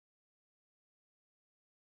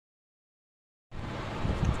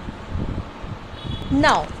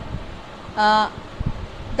Now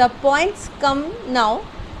the points come now.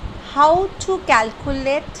 How to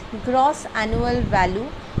calculate gross annual value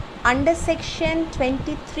under section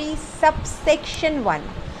 23 subsection 1.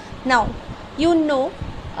 Now you know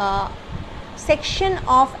section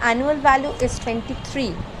of annual value is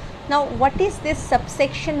 23. Now what is this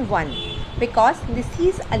subsection 1? Because this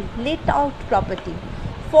is a let out property.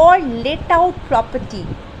 For let out property,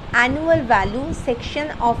 annual value,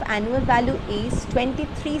 section of annual value is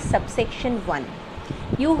 23 subsection 1.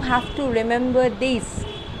 You have to remember this.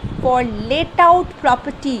 For let out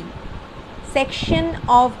property, section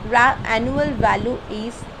of annual value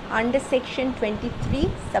is under section 23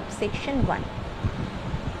 subsection 1.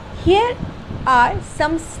 Here are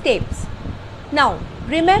some steps. Now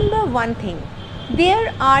remember one thing,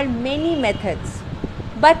 there are many methods,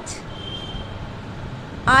 but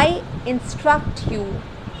I instruct you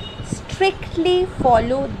strictly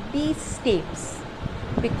follow these steps,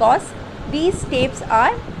 because these steps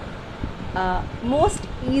are most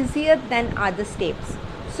easier than other steps.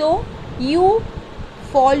 So you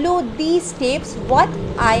follow these steps what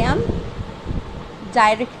I am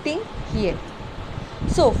directing here.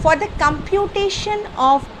 So for the computation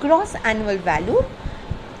of gross annual value,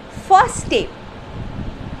 first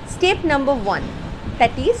step number 1,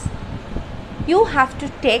 that is you have to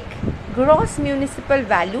take gross municipal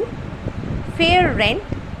value, fair rent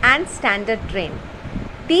and standard rent.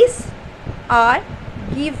 These are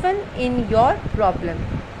given in your problem.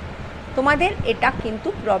 তোমাদের এটা কিন্তু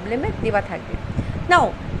প্রবলেমে দেওয়া থাকবে। Now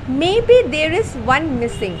maybe there is one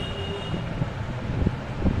missing.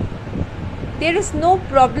 There is no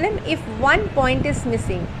problem if one point is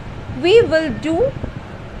missing. We will do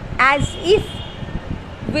as if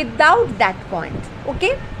without that point.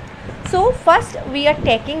 Okay, so first we are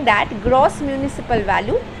taking that gross municipal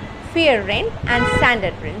value, fair rent and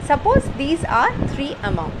standard rent. Suppose these are 3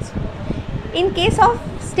 amounts. In case of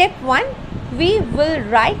step 1, we will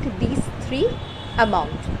write these 3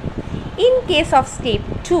 amounts. In case of step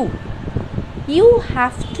 2, you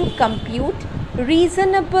have to compute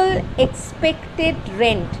reasonable expected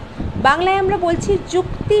rent. বাংলায় আমরা বলছি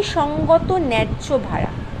যুক্তিসঙ্গত ন্যায্য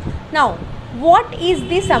ভাড়া. Now what is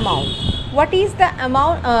this amount? What is the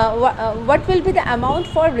amount? What will be the amount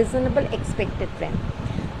for reasonable expected rent?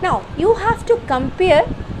 Now you have to compare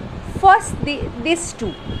first these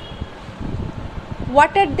two.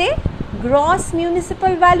 What are they? Gross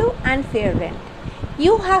municipal value and fair rent.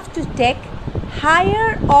 You have to take higher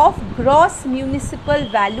of gross municipal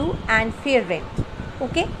value and fair rent.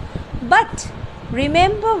 Okay, but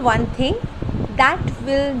remember one thing, that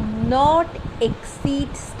will not exceed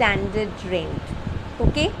standard rent.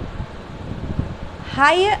 Okay,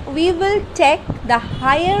 higher, we will take the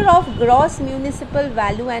higher of gross municipal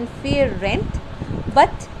value and fair rent,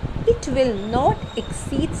 but it will not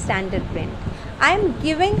exceed standard rent. I am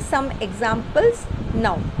giving some examples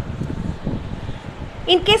now.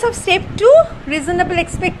 In case of step 2, reasonable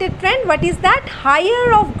expected rent, what is that? Higher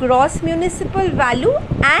of gross municipal value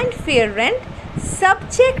and fair rent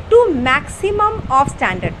subject to maximum of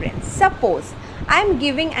standard rent. Suppose I am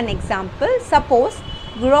giving an example. Suppose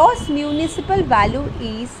gross municipal value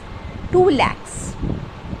is 2 lakhs.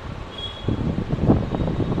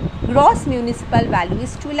 Gross municipal value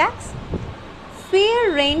is 2 lakhs. Fair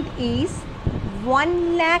rent is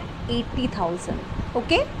 1,80,000.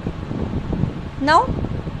 Okay. Now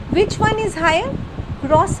which one is higher?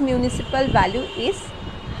 Gross municipal value is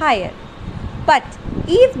higher. But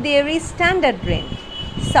if there is standard rent,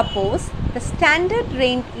 suppose the standard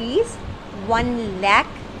rent is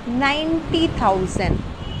 1,90,000.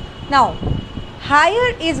 Now higher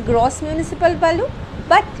is gross municipal value,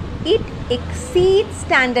 but it exceeds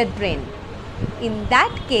standard rent. In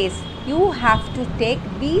that case, you have to take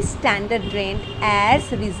the standard rent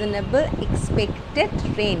as reasonable expected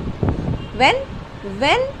rent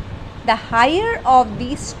when the higher of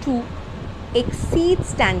these two exceeds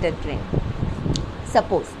standard rent.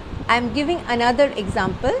 Suppose I am giving another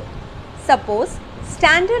example. Suppose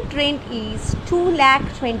standard rent is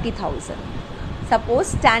 2,20,000. Suppose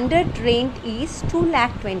standard rent is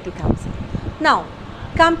 2,20,000. Now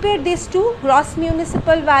compare these two, gross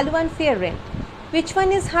municipal value and fair rent. Which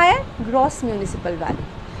one is higher? Gross municipal value.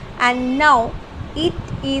 And now it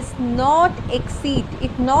not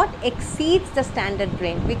exceeds the standard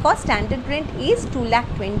rent, because standard rent is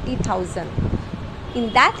 2,20,000.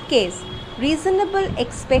 In that case, reasonable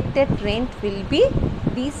expected rent will be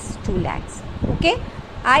these 2 lakhs. Okay,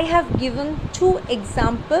 I have given 2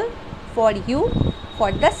 examples for you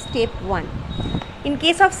for the step 1. In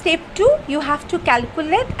case of step 2, you have to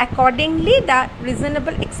calculate accordingly the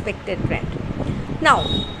reasonable expected rent. Now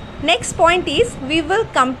Next point is we will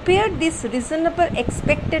compare this reasonable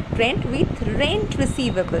expected rent with rent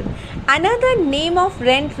receivable. Another name of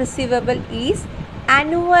rent receivable is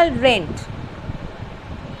annual rent.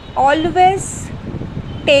 Always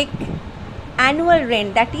take annual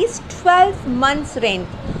rent, that is 12 months rent.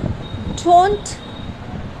 Don't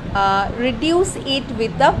reduce it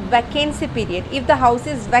with the vacancy period. If the house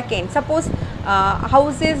is vacant, suppose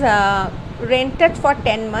house is rented for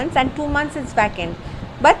 10 months and 2 months is vacant,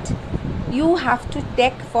 but you have to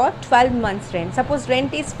take for 12 months rent. Suppose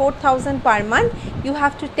rent is 4,000 per month, you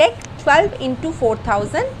have to take 12 into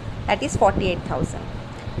 4,000, that is 48,000.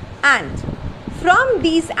 And from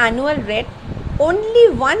these annual rent, only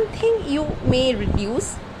one thing you may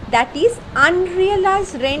reduce, that is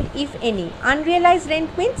unrealized rent, if any. Unrealized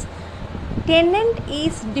rent means tenant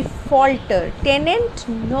is defaulter, tenant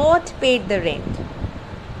not paid the rent.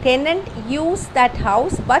 Tenant used that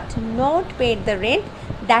house but not paid the rent,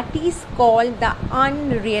 that is called the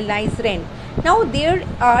unrealized rent. Now there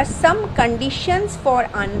are some conditions for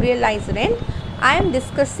unrealized rent. I am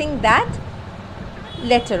discussing that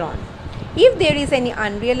later on. If there is any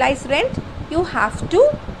unrealized rent, you have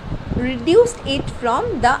to reduce it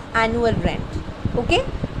from the annual rent, okay,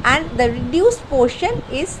 and the reduced portion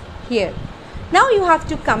is here. Now you have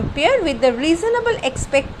to compare with the reasonable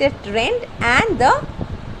expected rent and the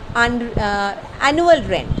annual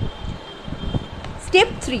rent. Step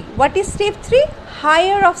 3. What is step 3?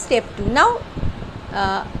 Higher of step 2. Now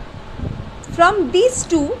from these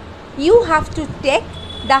two you have to take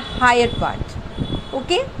the higher part,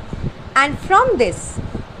 okay, and from this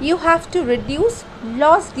you have to reduce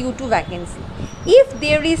loss due to vacancy. If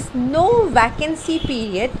there is no vacancy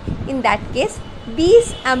period, in that case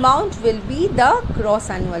this amount will be the gross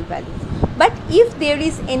annual value. But if there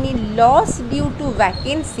is any loss due to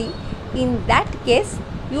vacancy, in that case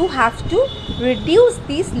you have to reduce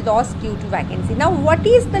this loss due to vacancy. Now what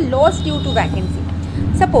is the loss due to vacancy?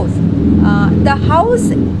 Suppose the house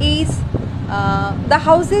is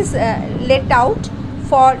let out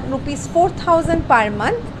for rupees 4,000 per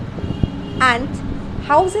month and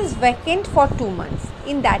house is vacant for 2 months.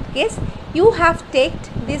 In that case you have taken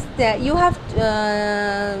this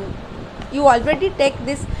you already take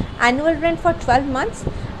this annual rent for 12 months,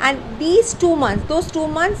 and these 2 months, those 2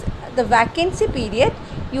 months, the vacancy period,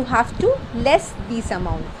 you have to less this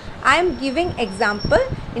amount. I am giving example.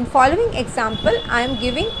 In following example, I am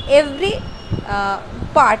giving every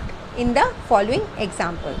part in the following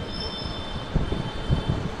example.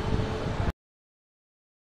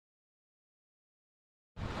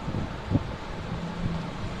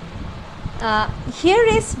 Here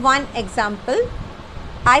is one example.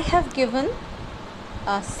 I have given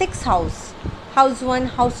 6 houses. House 1,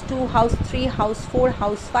 house 2, house 3, house 4,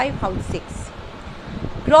 house 5, house 6.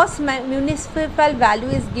 Gross municipal value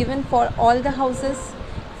is given for all the houses.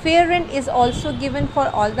 Fair rent is also given for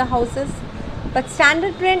all the houses, but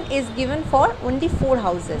standard rent is given for only 4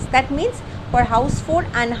 houses. That means for house 4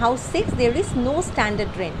 and house 6 there is no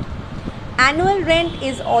standard rent. Annual rent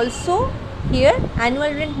is also here.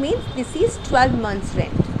 Annual rent means this is 12 months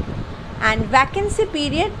rent, and vacancy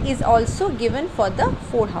period is also given for the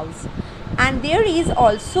 4 house, and there is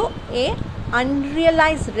also a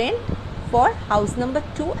unrealized rent for house number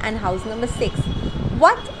 2 and house number 6.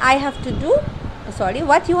 What you have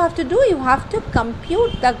to do, you have to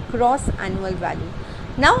compute the gross annual value.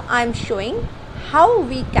 Now I am showing how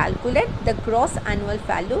we calculate the gross annual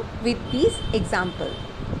value with this example.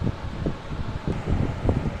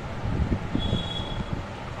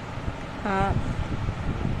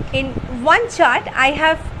 In one chart I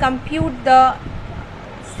have computed the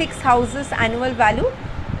 6 houses annual value.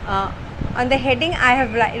 On the heading I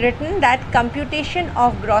have written that computation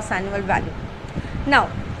of gross annual value. Now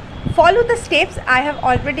follow the steps I have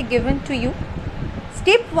already given to you.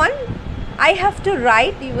 Step 1, you have to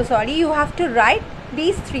write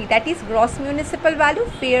these 3, that is gross municipal value,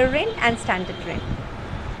 fair rent and standard rent.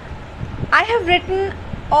 I have written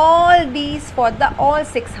all these for the all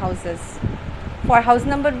 6 houses. For house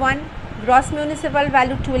number 1, gross municipal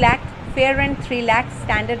value 2 lakh, fair rent 3 lakhs,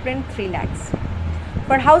 standard rent 3 lakhs.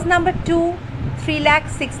 For house number 2, 3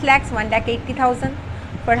 lakhs, 6 lakhs, 1 lakh 80,000.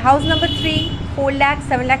 For house number 3, 4 lakhs,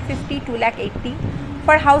 7 lakh 50, 2 lakh 80.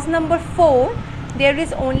 For house number 4, there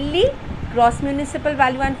is only gross municipal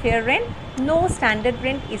value and fair rent, no standard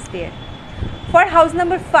rent is there. For house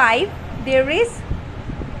number 5, there is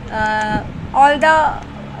all the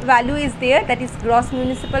value is there, that is gross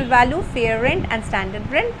municipal value, fair rent and standard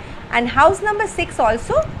rent. And house number 6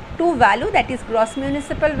 also 2 value, that is gross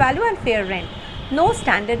municipal value and fair rent, no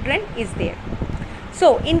standard rent is there.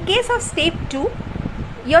 So in case of step 2,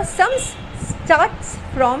 your sums starts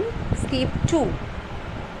from step 2,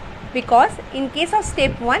 because in case of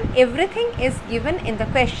step 1 everything is given in the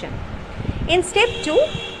question. In step 2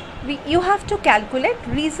 you have to calculate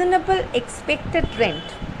reasonable expected rent.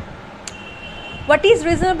 What is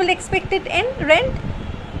reasonable expected rent?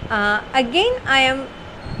 Again I am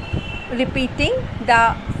repeating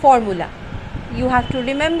the formula. You have to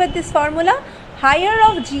remember this formula. Higher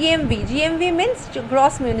of GMV, GMV means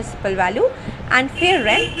gross municipal value, and fair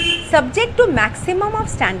rent subject to maximum of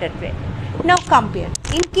standard rent. Now compare.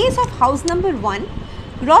 In case of house number 1,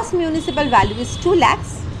 gross municipal value is 2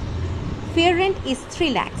 lakhs, fair rent is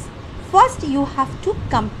 3 lakhs. First you have to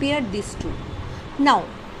compare these two. Now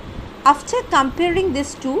after comparing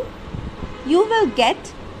these two, you will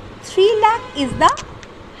get 3 lakh is the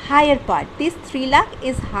higher part. This 3 lakh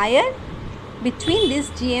is higher between this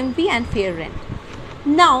GMV and fair rent.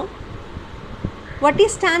 Now what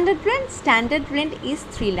is standard rent? Standard rent is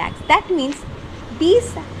 3 lakhs. That means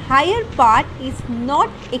this higher part is not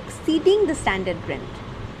exceeding the standard rent.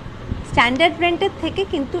 Standard rent theke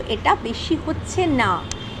kintu eta beshi hocche na.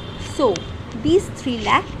 So these 3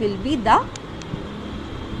 lakh will be the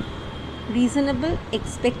reasonable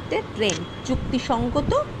expected rent, যুক্তি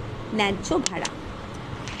সঙ্গত ন্যায্য ভাড়া.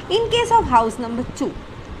 In case of house number 2,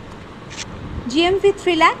 GMV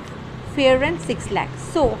 3 lakh, fair rent 6 lakh.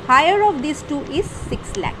 So higher of these two is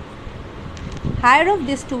 6 lakh. Higher of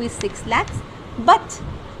these two is 6 lakhs, but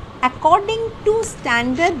according to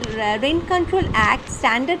Standard Rent Control Act,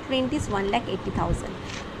 standard rent is 1,80,000.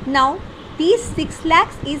 Now these 6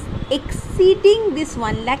 lakhs is exceeding this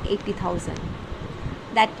 1,80,000.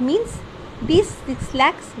 That means these 6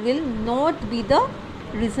 lakhs will not be the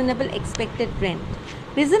reasonable expected rent.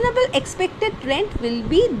 Reasonable expected rent will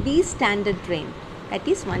be the standard rent, that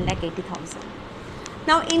is 1,80,000.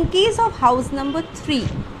 Now in case of house number 3,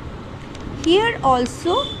 here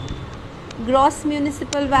also gross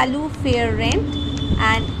municipal value, fair rent,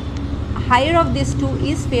 and higher of these two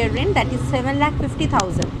is fair rent, that is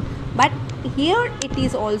 7,50,000. But here it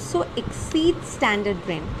is also exceeds standard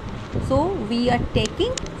rent. So we are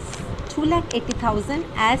taking 2,80,000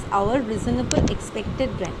 as our reasonable expected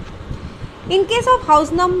rent. In case of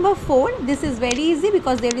house number 4, this is very easy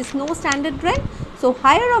because there is no standard rent. So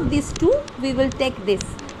higher of these two we will take this.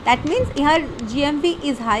 That means here GMV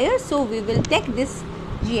is higher, so we will take this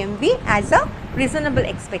GMV as a reasonable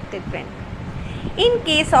expected rent. In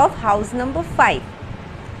case of house number 5,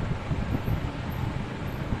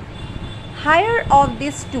 higher of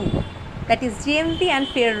these two, that is GMV and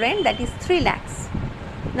fair rent, that is 3 lakhs.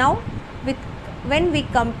 Now when we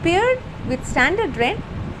compare with standard rent,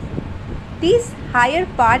 this higher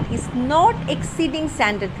part is not exceeding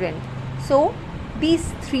standard rent. So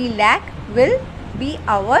these 3 lakh will be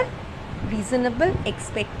our reasonable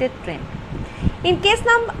expected rent. In case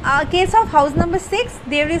of house number 6,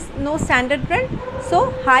 there is no standard rent.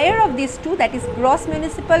 So higher of these two, that is gross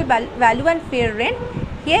municipal value and fair rent,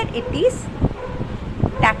 here it is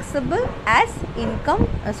taxable as income.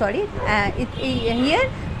 Here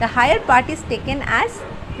the higher part is taken as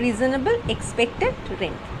reasonable expected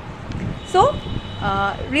rent. So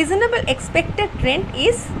reasonable expected rent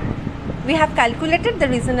is, we have calculated the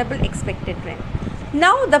reasonable expected rent.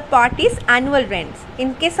 Now the part is annual rents.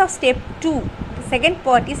 In case of step 2, the second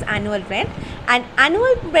part is annual rent, and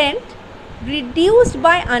annual rent reduced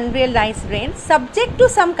by unrealized rent subject to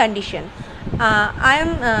some condition. I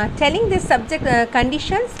am telling this subject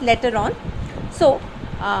conditions later on. So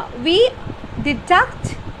we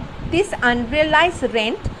deduct this unrealized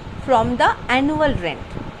rent from the annual rent.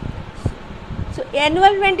 So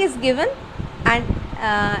annual rent is given, and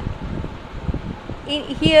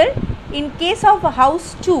here in case of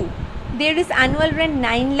house 2, there is annual rent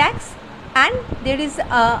 9 lakhs and there is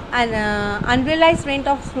an unrealized rent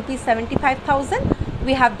of rupees 75,000.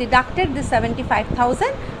 We have deducted the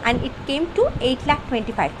 75,000 and it came to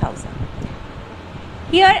 8,25,000.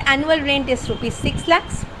 Here annual rent is rupees 6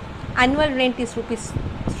 lakhs, annual rent is rupees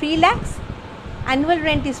 3 lakhs, annual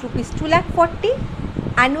rent is rupees 2,40,000,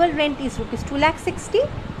 annual rent is rupees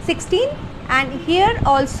 2,16,000, and here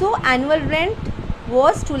also annual rent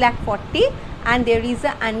was 2,40,000 and there is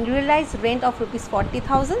an unrealized rent of rupees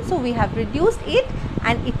 40,000. So we have reduced it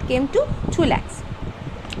and it came to 2 lakhs.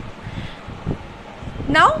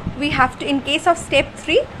 Now we have to, in case of step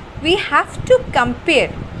 3, we have to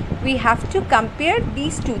compare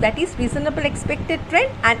these two, that is reasonable expected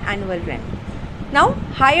rent and annual rent. Now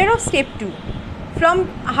higher of step 2, from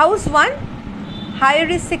house 1 higher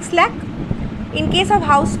is 6 lakh. In case of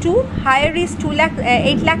house 2, higher is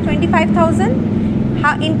 8,25,000.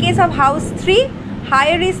 In case of house 3,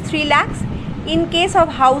 higher is 3 lakhs. In case of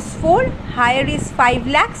house 4, higher is 5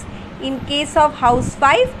 lakhs. In case of house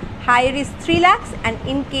 5, higher is 3 lakhs, and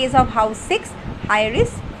in case of house 6, higher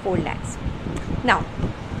is 4 lakhs. Now,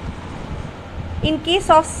 in case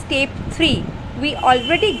of step 3, we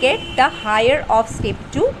already get the higher of step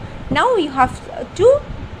 2. Now you have to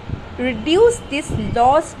reduce this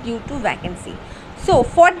loss due to vacancy. So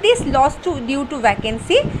for this loss due to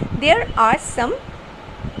vacancy, there are some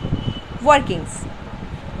workings.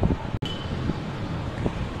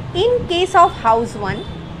 In case of house 1,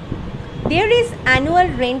 there is annual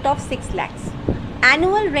rent of 6 lakhs.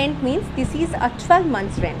 Annual rent means this is a 12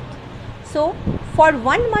 months rent. So for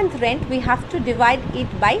 1 month rent, we have to divide it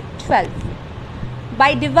by 12.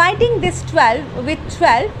 By dividing this 12 with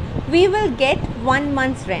 12, we will get 1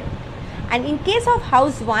 month's rent. And in case of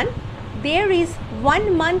house 1, there is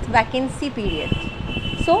 1 month vacancy period.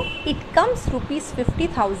 So it comes rupees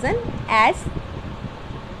 50,000 as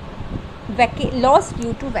loss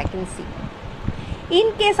due to vacancy.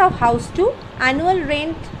 In case of house 2, annual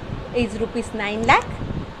rent is rupees 9 lakh,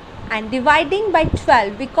 and dividing by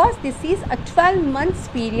 12, because this is a 12 months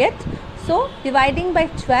period, so dividing by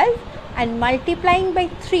 12 and multiplying by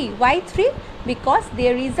 3. Why 3? Because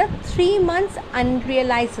there is a 3 months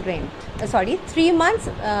unrealized rent, 3 months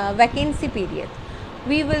vacancy period.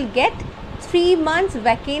 We will get 3 months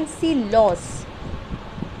vacancy loss.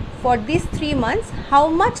 For these 3 months, how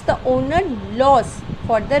much the owner lost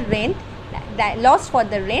for the rent,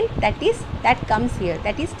 that comes here,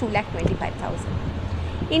 that is 2,25,000.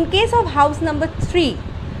 In case of house number 3,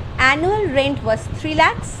 annual rent was 3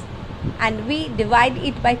 lakhs, and we divide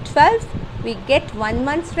it by 12, we get 1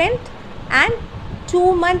 month's rent, and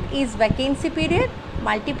 2 months is vacancy period.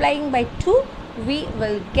 Multiplying by 2, we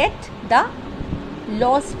will get the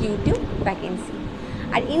loss due to vacancy.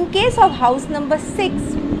 And in case of house number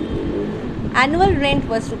 6, annual rent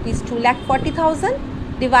was rupees 2,40,000,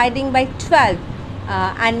 dividing by 12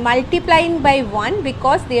 and multiplying by 1,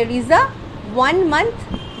 because there is a 1 month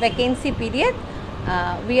vacancy period,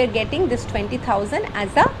 we are getting this 20,000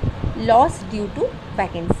 as a loss due to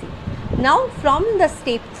vacancy. Now from the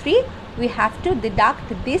step 3, we have to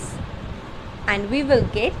deduct this, and we will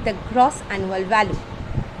get the gross annual value.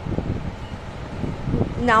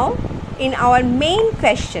 Now in our main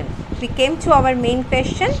question, we came to our main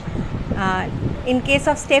question. In case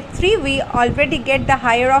of step 3, we already get the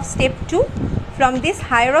higher of step 2. From this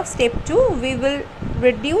higher of step 2, we will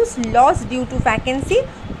reduce loss due to vacancy,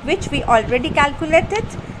 which we already calculated.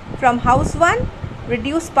 From house 1,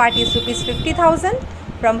 reduced part is rupees 50,000.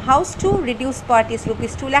 From house 2, reduced part is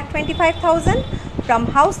rupees 2,25,000. From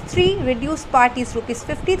house 3, reduced part is rupees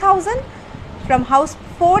 50,000. From house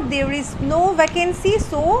 4, there is no vacancy,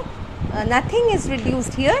 so nothing is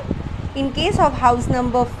reduced here. In case of house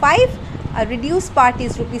number 5, a reduced part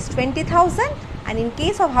is rupees 20,000, and in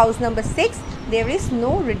case of house number 6, there is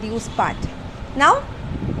no reduced part. Now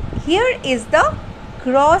here is the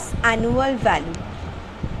gross annual value,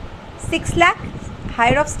 6 lakh,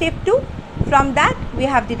 higher of step 2. From that we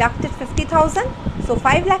have deducted 50,000, so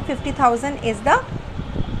 5,50,000 is the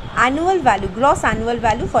annual value, gross annual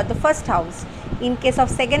value for the first house. In case of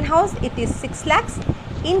second house, it is 6 lakhs.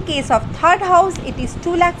 In case of third house, it is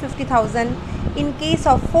 2,50,000. In case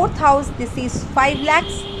of fourth house, this is 5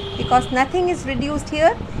 lakhs, because nothing is reduced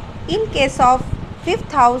here. In case of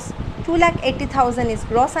fifth house, 2,80,000 is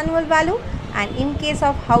gross annual value, and in case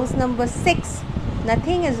of house number 6,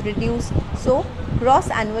 nothing is reduced, so gross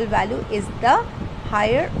annual value is the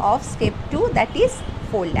higher of step 2, that is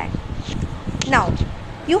 4 lakh. Now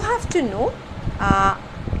you have to know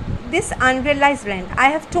this unrealized rent. I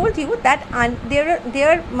have told you that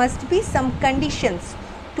there must be some conditions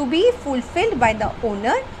to be fulfilled by the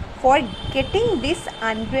owner for getting this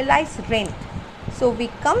unrealized rent. So we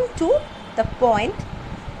come to the point,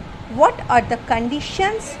 what are the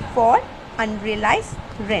conditions for unrealized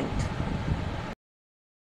rent?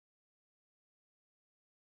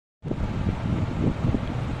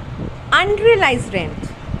 Unrealized rent,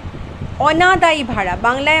 অনাদায়ী ভাড়া,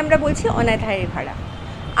 বাংলায় আমরা বলছি অনাদায়ী ভাড়া.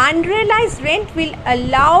 Unrealized rent will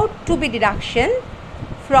allow to be deduction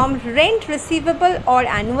from rent receivable or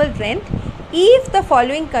annual rent if the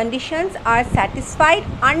following conditions are satisfied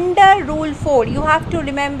under rule 4. You have to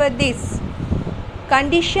remember this.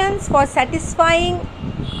 Conditions for satisfying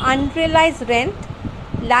unrealized rent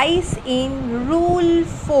lies in rule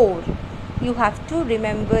 4. You have to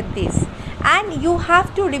remember this, and you have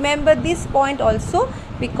to remember this point also,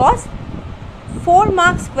 because 4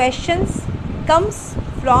 marks questions comes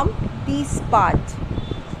from this part.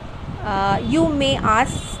 You may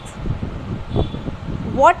ask,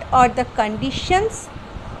 what are the conditions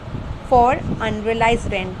for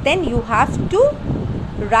unrealized rent? Then you have to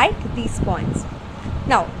write these points.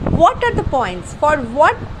 Now, what are the points? For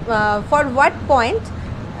what point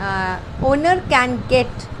owner can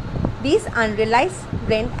get this unrealized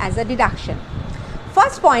rent as a deduction?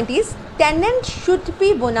 First point is tenant should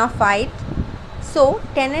be bona fide. So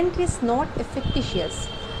tenant is not fictitious.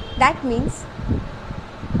 That means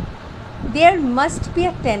there must be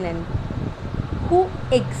a tenant who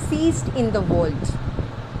exists in the world.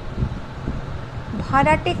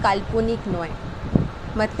 भाड़ाटे काल्पनिक नॉय,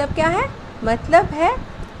 मतलब क्या है? मतलब है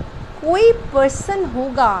कोई person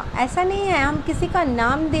होगा, ऐसा नहीं है हम किसी का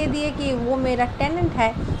नाम दे दिए कि वो मेरा टेनेंट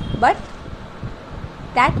है, but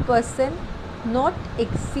that person not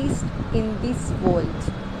exist in this world.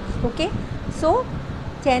 Okay, so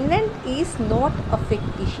tenant is not a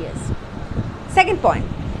fictitious.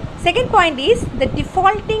 Second point is the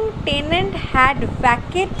defaulting tenant had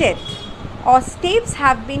vacated or steps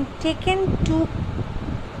have been taken to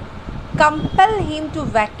compel him to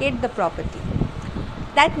vacate the property.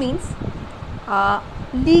 That means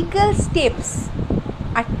legal steps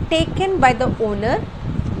are taken by the owner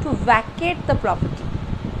to vacate the property.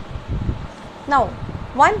 Now,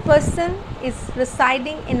 one person is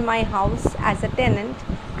residing in my house as a tenant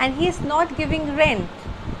and he is not giving rent.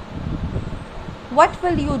 What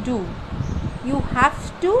will you do? You have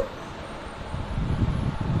to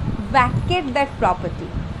vacate that property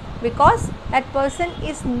because that person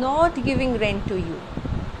is not giving rent to you.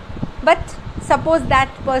 But suppose that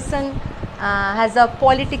person has a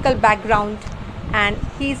political background and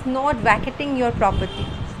he is not vacating your property,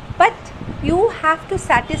 but you have to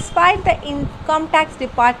satisfy the income tax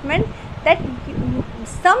department that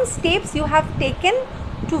some steps you have taken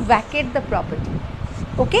to vacate the property.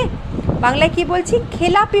 Okay, বাংলায় কি বলছি?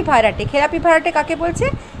 খেলাপি ভাড়াটে. খেলাপি ভাড়াটে কাকে বলছে?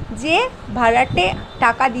 যে ভাড়াটে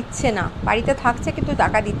টাকা দিচ্ছে না, বাড়িতে থাকছে কিন্তু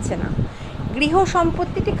টাকা দিচ্ছে না, গৃহ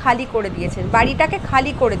সম্পত্তিটি খালি করে দিয়েছেন, বাড়িটাকে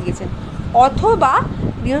খালি করে দিয়েছেন, অথবা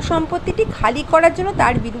গৃহ সম্পত্তিটি খালি করার জন্য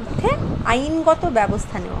তার বিরুদ্ধে আইনগত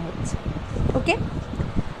ব্যবস্থা নেওয়া হচ্ছে. ওকে,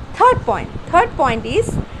 third point is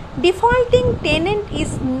defaulting tenant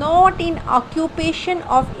is not in occupation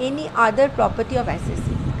of any other property of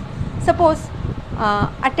assessee. Suppose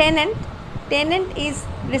a tenant is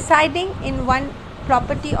residing in one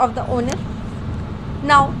property of the owner.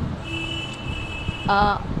 Now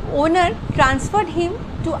owner transferred him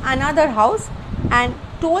to another house and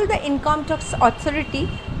told the income tax authority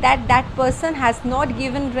that that person has not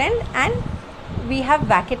given rent and we have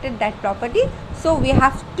vacated that property, so we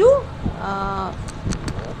have to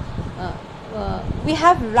we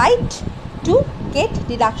have right to get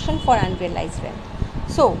deduction for unrealized rent.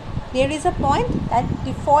 So there is a point that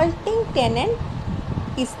defaulting tenant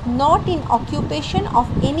is not in occupation of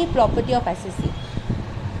any property of assessee.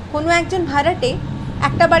 কোনো একজন ভাড়াটে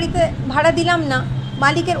একটা বাড়িতে ভাড়া দিলাম না,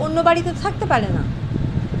 মালিকের অন্য বাড়িতে থাকতে পারে না.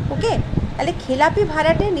 ওকে, তাহলে খেলাপি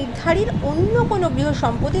ভাড়াটে নির্ধারিত অন্য কোনো গৃহ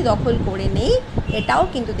সম্পত্তি দখল করে নেই, এটাও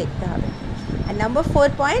কিন্তু দেখতে হবে. And number 4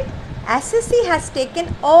 point, assessee has taken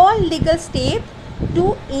all legal steps to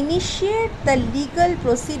initiate the legal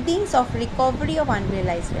proceedings of recovery of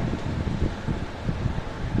unrealized rent.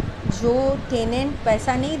 जो टेनेंट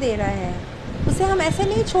पैसा नहीं दे रहा है उसे हम ऐसे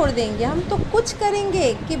नहीं छोड़ देंगे, हम तो कुछ करेंगे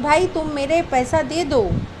कि भाई तुम मेरे पैसा दे दो.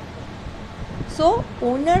 So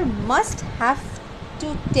owner must have to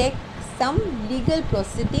take some legal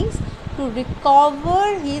proceedings to recover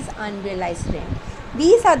his unrealized rent.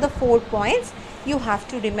 These are the 4 points you have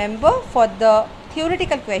to remember for the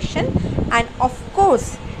theoretical question, and of course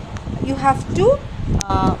you have to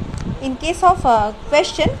in case of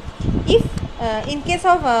question, if in case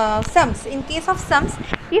of sums,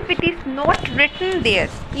 if it is not written there,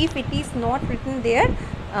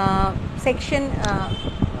 section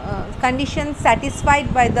conditions satisfied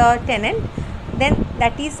by the tenant, then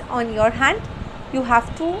that is on your hand. You have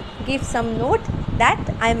to give some note that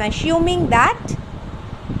I am assuming that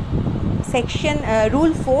section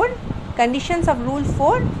rule 4, conditions of rule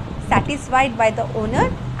 4 satisfied by the owner,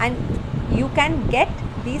 and you can get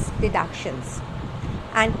these deductions.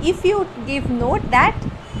 And if you give note that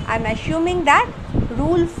I am assuming that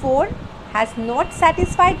rule 4 has not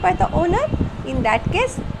satisfied by the owner, in that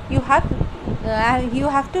case you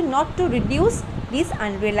have to not to reduce this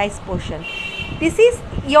unrealized portion. This is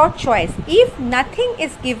your choice if nothing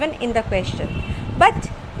is given in the question. But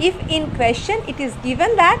if in question it is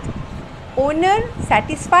given that owner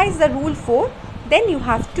satisfies the rule 4, then you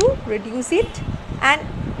have to reduce it, and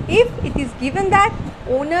if it is given that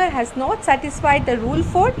owner has not satisfied the rule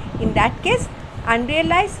 4, in that case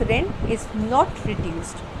unrealized rent is not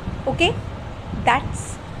reduced. Okay,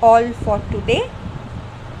 that's all for today.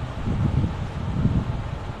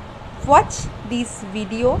 Watch this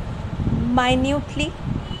video minutely,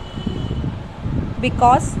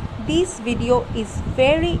 because this video is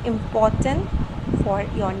very important for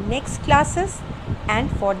your next classes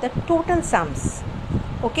and for the total sums.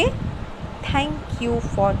 Okay, thank you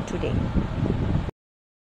for today.